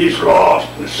 He's lost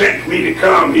and sent me to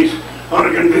come. He's on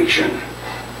a conviction.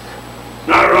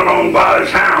 And I run on by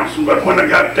his house, but when I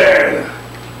got there,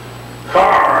 the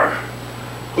car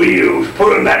wheels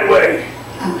pulling that way.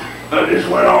 I just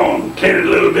went on, tended a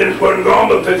little bit, it wasn't gone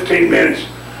but 15 minutes.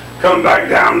 Come back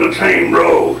down the same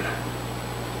road.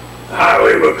 The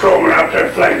highway patrolman out there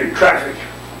flagging traffic.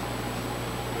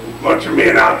 A bunch of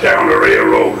men out there on the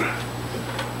railroad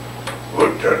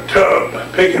with a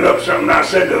tub picking up something. I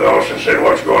said to the officer, I said,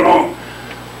 what's going on?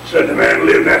 Said the man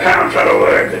lived in that house right over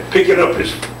there. They're picking up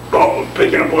his ball,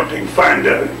 picking up what they can find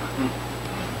of him.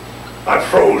 I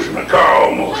froze in the car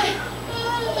almost.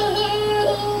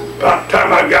 About the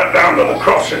time I got down to the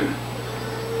crossing,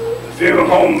 the funeral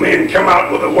home men come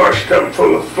out with a wash tub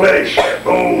full of flesh,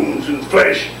 bones and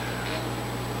flesh,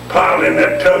 piled in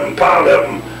that tub and piled up,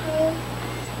 and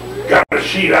got a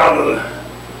sheet out of the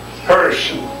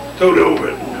hearse and threw it over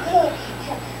it,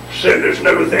 and cinders and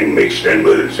everything mixed in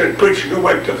with it. Said, preacher, go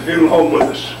back to the funeral home with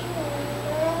us.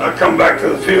 I come back to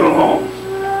the funeral home.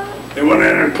 They went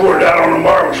in and poured out on a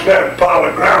marble slab, pile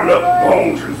of ground up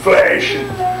bones and flesh,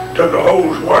 and took a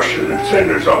hose, washed it, and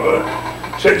cinders off of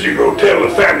it. Said, you go tell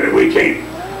the family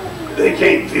they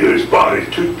can't view his body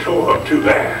tore up too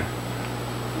bad.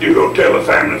 You go tell the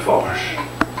family for us.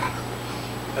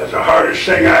 That's the hardest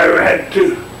thing I ever had to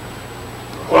do.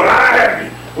 What I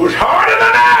had was harder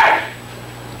than that.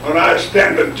 When I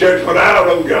stand the judgment out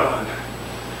of God,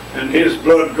 and his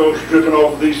blood goes dripping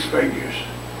off these fingers.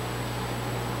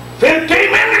 15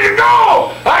 minutes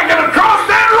ago, I could have crossed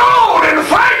that road and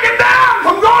flagged it down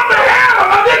from going to hell,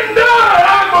 and I didn't do it.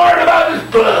 I'm worried about his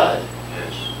blood.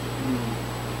 Yes.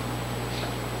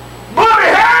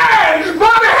 Bloody hands!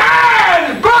 Bloody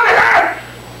hands! Bloody hands!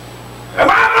 Am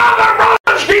I another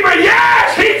brother's keeper?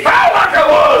 Yes, he felt like I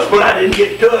was, but I didn't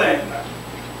get to him.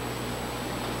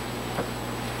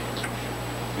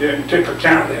 Yeah, in Tipper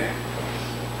County,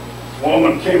 a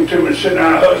woman came to me and said,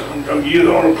 her husband, you're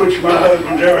the only preacher my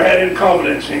husband's ever had any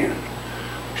confidence in.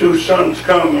 Two sons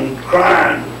come and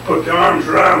crying, put the arms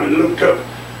around me and looked up.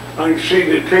 I can see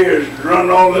the tears run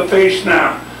on the face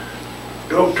now.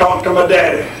 Go talk to my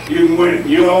daddy. You can win.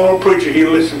 You know, a preacher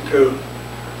he'll listen to.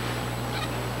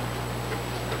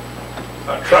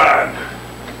 I tried,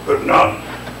 but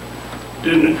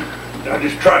didn't. I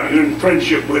just tried to get in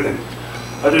friendship with him.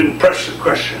 I didn't press the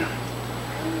question.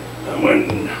 I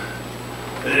went and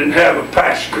they didn't have a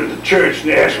pastor in the church,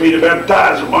 and they asked me to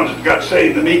baptize the ones that got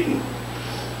saved in the meeting.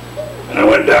 And I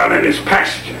went down in this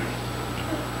pasture,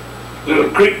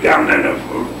 little creek down there, a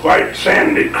white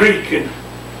sandy creek, and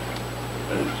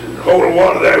a hole of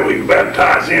water there we can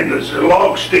baptize in. There's a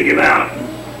log sticking out.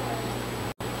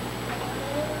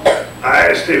 I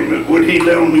asked him, would he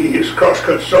loan me his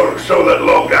crosscut saw to saw that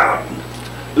log out and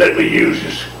let me use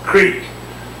this creek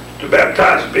to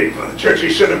baptize the people in the church.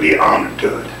 He said I'd be honored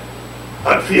to it.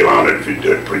 I'd feel honored if you'd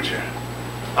do it, preacher.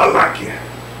 I like you.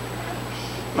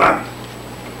 My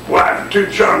wife and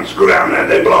 2 children go down there.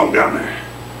 They belong down there.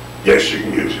 Yes, you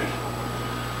can use it.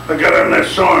 I got on there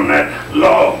sawing that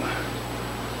log.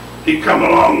 He come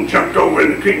along, jumped over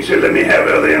in the creek and said, let me have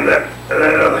the other end of that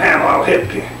other handle. I'll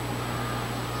help you.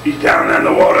 He's down there in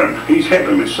the water and he's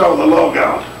helping me saw the log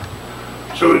out.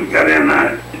 So he got in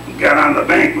there, got on the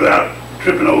bank without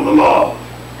tripping over the log.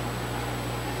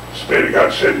 The Spirit of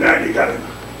God said, now you got him.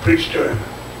 Preach to him.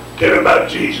 Tell him about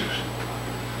Jesus.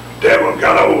 The devil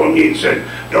got over me and said,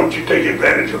 don't you take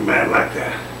advantage of a man like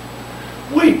that.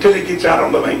 Wait till he gets out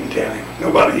on the bank and tell him.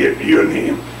 Nobody here, you and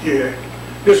him. Yeah.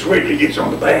 Just wait till he gets on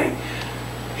the bank.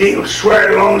 He'll swear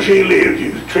as long as he lives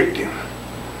you tricked him.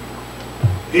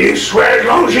 He'll swear as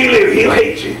long as he lives, he'll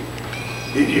hate you.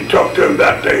 If you talk to him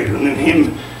about that and then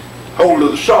him hold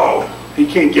of the saw, he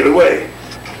can't get away.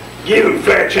 Give him a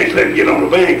fair chance, let him get on the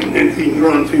bank, and then he can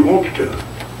run if he wants to.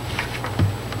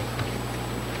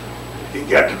 He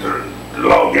got to the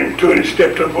log into it and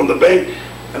stepped up on the bank,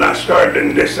 and I started,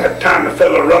 and that time the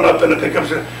fellow run up and I pick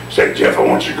up and said, Jeff, I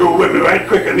want you to go with me right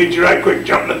quick. I need you right quick.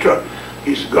 Jump in the truck.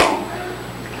 He's gone.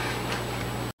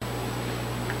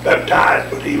 Baptized,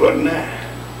 but he wasn't there.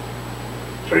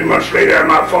 3 months later,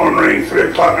 my phone rang, 3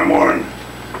 o'clock in the morning.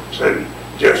 Said,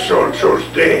 Jeff so-and-so's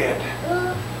dead.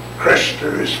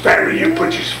 Crester, his family, you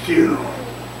put his funeral.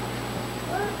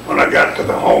 When I got to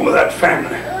the home of that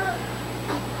family,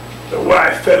 the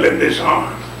wife fell in this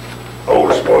arm.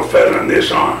 Oldest boy fell in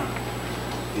this arm.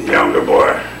 The younger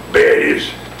boy buried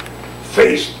his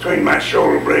face between my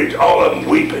shoulder blades, all of them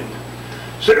weeping.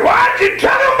 Said, why'd you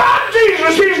tell him about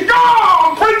Jesus? He's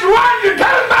gone. Preacher, why'd you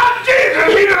tell him about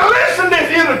Jesus? He'd have listened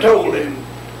if you'd have told him.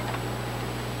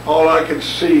 All I could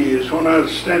see is when I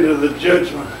was standing at the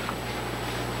judgment,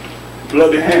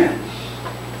 bloody hands.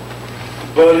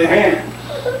 Bloody hands.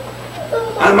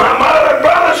 And my mother and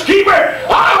brother's keeper,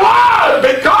 I was,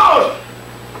 because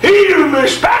he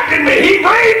respected me. He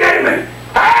believed in me.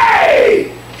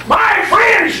 Hey, my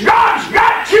friends, God's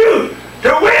got you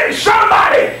to win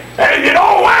somebody. And you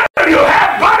don't win them, you'll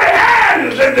have bloody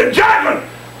hands in the judgment.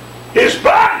 His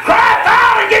blood crieth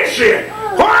out against you.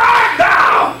 Where art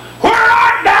thou? Where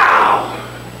art thou?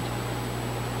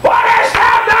 What hast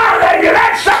thou done? Have you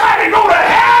let somebody go to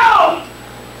hell?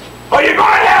 Or you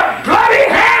going to have bloody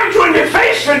hands when you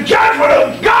face the judgment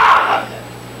of God?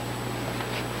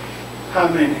 How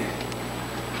many?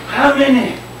 How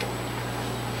many?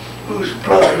 Whose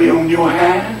blood be on your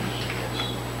hands?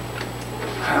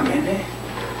 How many?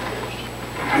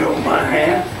 Be on my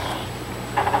hands?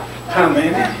 How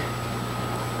many?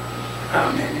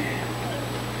 How many?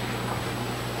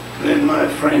 Then, my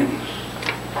friends,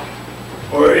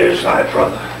 where is thy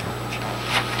brother?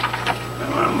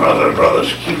 And my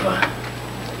brother's keeper?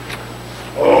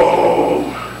 Oh,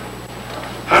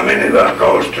 how many thou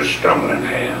caused to stumble in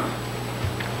hell?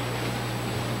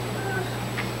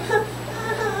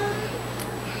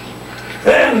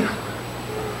 Then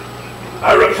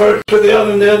I referred to the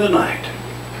other night.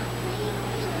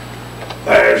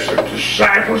 There's the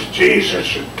disciples Jesus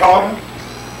had taught them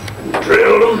and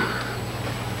drilled them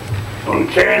on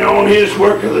carrying on his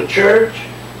work of the church.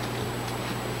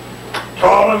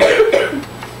 Taught them,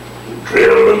 and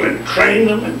drilled them, and trained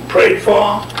them, and prayed for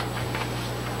them.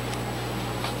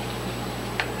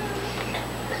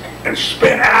 And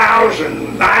spent hours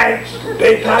and nights and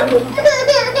daytime with them.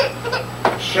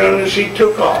 As soon as he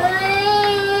took off,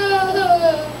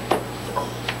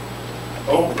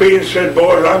 old Peter said,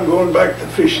 boys, I'm going back to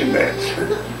fishing nets.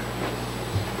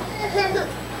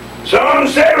 Someone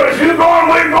said, well, if you're going,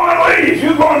 we're going with you. If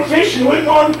you're going fishing, we're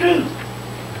going too.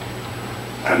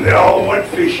 And they all went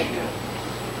fishing.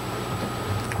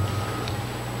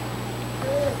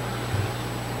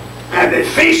 And they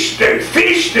fished and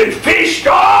fished and fished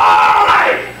all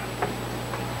night.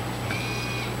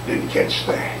 Didn't catch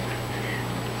that.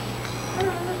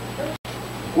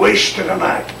 Wasted a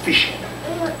night fishing.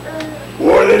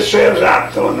 Wore themselves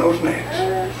out throwing those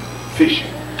nets.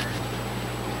 Fishing.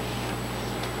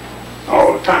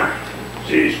 All the time.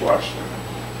 Jesus watched them.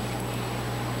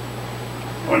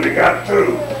 When they got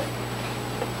through,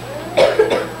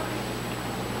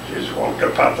 Jesus walked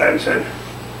up out there and said,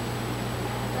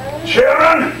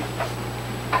 "Children,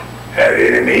 have you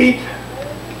any meat?"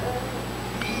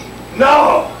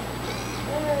 "No."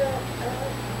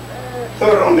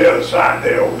 "Throw it on the other side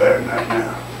there, over there, right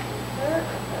now."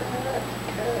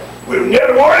 "We've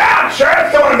never wore it out, sir.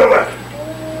 Throw it over."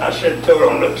 I said, "Throw it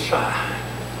on the other side."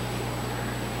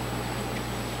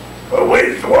 "Well,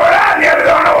 we've wore it out, never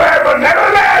gone nowhere, but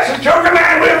nevertheless, a joker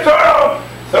man, we'll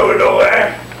throw it over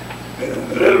there."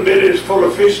 And a little bit is full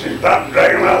of fish, and he's about to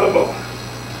drag him out of the boat.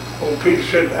 Old Peter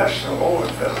said, "That's the Lord,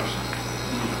 fellas."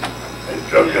 They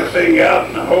took the thing out,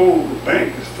 and the whole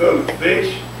bank is full of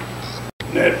fish.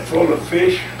 Net full of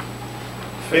fish.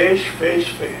 Fish, fish,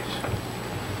 fish.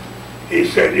 He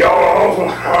said, "Y'all are awful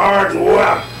hard and wore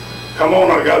out. Come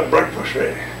on, I got breakfast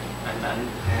ready."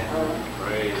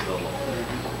 Praise the Lord.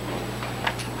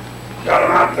 Got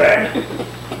him out there.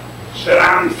 Sat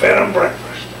down and fed him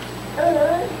breakfast.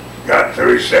 Got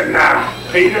through, he said, "Now,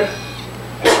 Peter,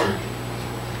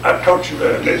 I taught you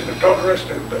better than this. I taught the rest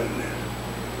of you better than this.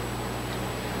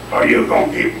 Are you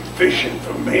going to keep fishing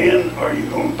for men, or are you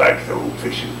going back to the old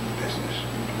fishing business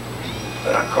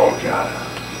that I called you out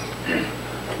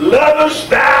of? Lovest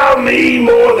thou me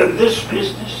more than this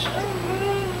business?"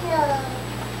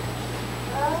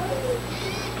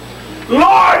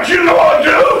 "Lord, you know I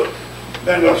do."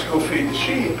 "Then let's go feed the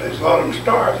sheep. There's a lot of them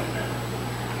starving."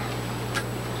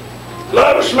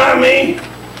 "Lovest thou me?"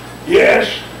 "Yes."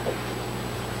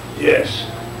 "Yes."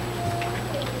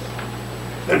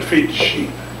 "Then feed the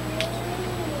sheep."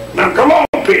 "Now come on,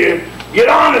 Peter. Get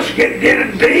honest.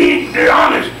 Get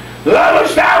honest.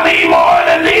 Lovest thou me more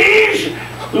than these?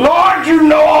 Lord, you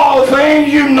know all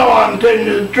things. You know I'm telling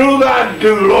you the truth. I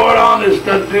do, Lord. Honest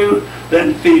I do.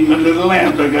 Then feed my little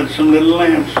lambs. I got some little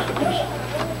lambs.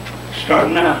 Just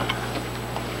starting out.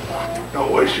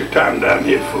 Don't waste your time down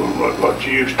here fooling what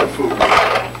you used to fool.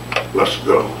 Let's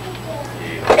go."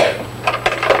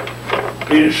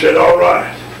 Peter said, "All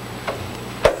right.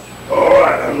 All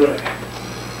right, I'm ready."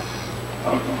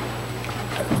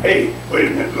 "Hey, wait a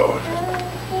minute, Lord.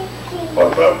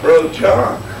 What about Brother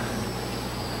John?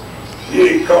 You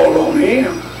ain't called on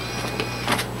him."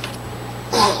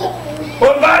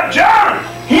 "What about John?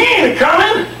 He ain't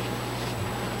coming."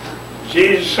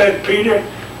 Jesus said, "Peter,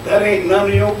 that ain't none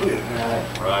of your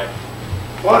business." Right.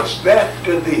 "What's that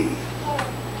to thee?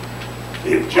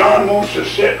 If John wants to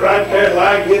sit right there till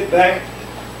I get back,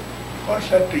 what's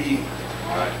that to you?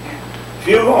 Right. If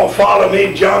you're going to follow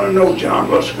me, John and no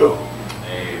John, let's go."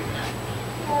 Amen.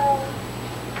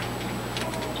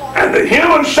 And the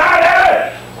human side of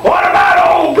it, what about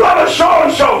old brother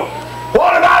so-and-so?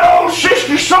 What about old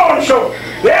sister so-and-so?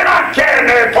 They're not carrying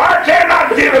their part. They're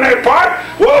not giving their part.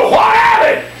 Well, what of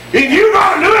it? If you're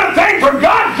going to do anything for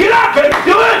God, get up and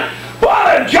do it.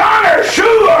 Whether John or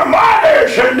Sue or Mother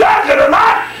does it or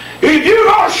not, if you're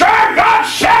going to serve God,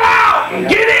 set out and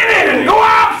get in it and go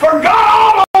out for God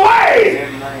all the way.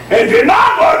 And if you're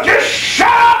not, well, just shut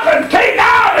up and take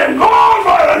out and go over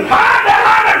and hide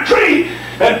behind a tree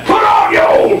and put on your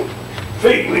old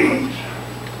fig leaves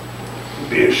and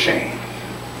be ashamed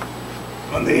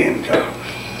when the end comes.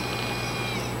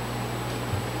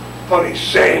 What he's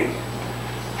saying,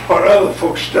 what other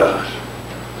folks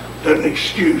doesn't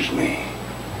excuse me.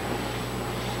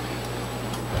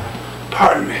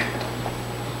 Pardon me.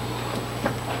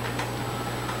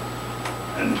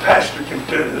 And the pastor can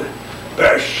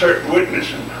bear certain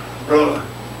witness, and Brother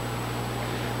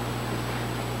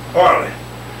Harley,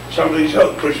 some of these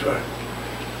other preachers.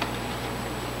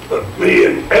 But me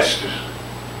and Estus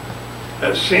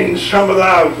have seen some of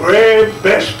our very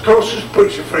best, closest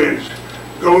preacher friends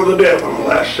go to the devil in the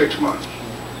last 6 months.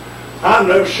 I've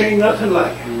never seen nothing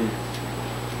like it.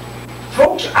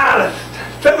 Folks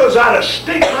fellas out of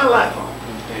stake my life on.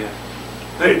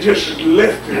 They just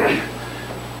left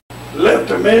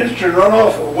the ministry and run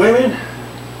off with women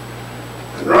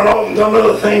and run off and done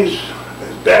other things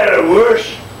as bad or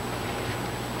worse.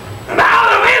 And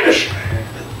out of industry,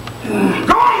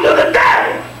 gone to the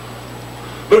devil,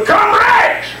 become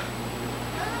rags.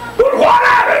 But what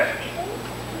of it?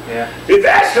 Yeah. If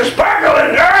Estus, Pirkle,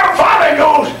 and Earl Father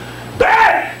goes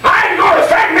bad, I ain't going to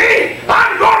affect me.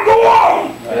 I'm going to go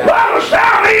on. Lovest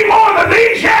thou me more than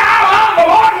these? Yeah, I love the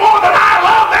Lord more than I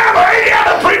love them or any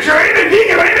other preacher, any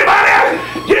deacon, or anybody else.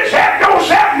 Just have no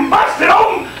self and busted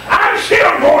open. I'm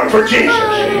still going for Jesus.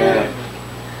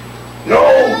 No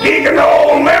deacon, no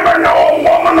old member, no old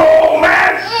woman, no old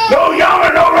man, no young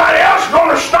or nobody else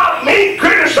gonna stop me,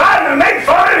 criticize me, make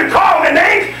fun of me, call me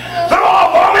names, throw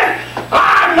off on me.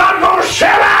 I'm not gonna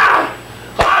sell out.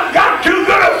 I've got too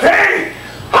good a thing.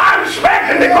 I'm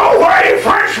expecting to go where he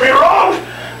furnished me robes.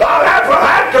 I'll have a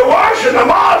hat to wash and the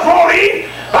moths won't eat.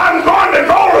 I'm going to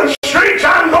golden streets.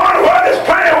 I'm going to where there's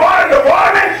plenty of water to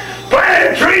water me, plenty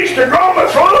of trees to grow my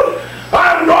food.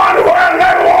 I'm going to where I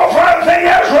never want for anything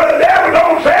else, where the devil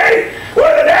don't pay,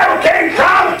 where the devil can't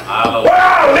come, where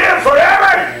I'll live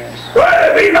forever, where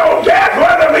there be no death,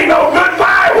 where there be no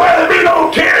goodbye, where there be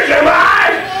no tears in my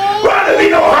eyes, where there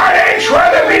be no heartaches,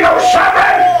 where there be no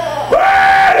suffering,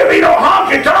 where there be no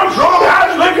honky-tonks,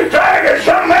 roadhouse, liquor tag, or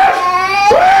something else,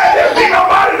 where there be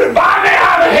nobody to buy me.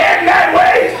 I'm heading that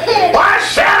way. Why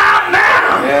sell out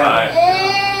now?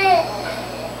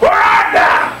 Where art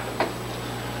thou?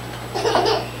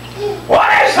 What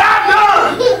hast thou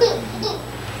done?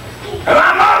 Am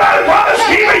I mother, brother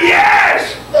Stephen?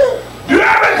 Yes. Do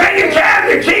everything you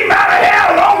can to keep him out of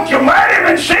hell. Don't you murder him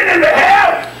and send him to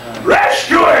hell.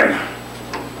 Rescue him.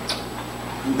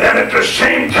 Then at the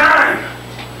same time,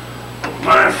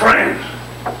 my friend,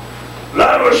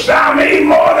 lovest thou me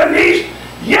more than these?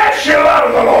 Yes, you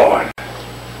love the Lord.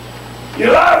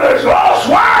 You love this lost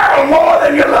world more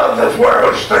than you love this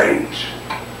world's things.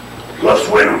 Let's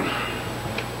win them.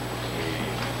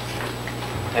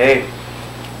 Hey,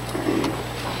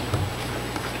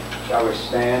 shall we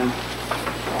stand?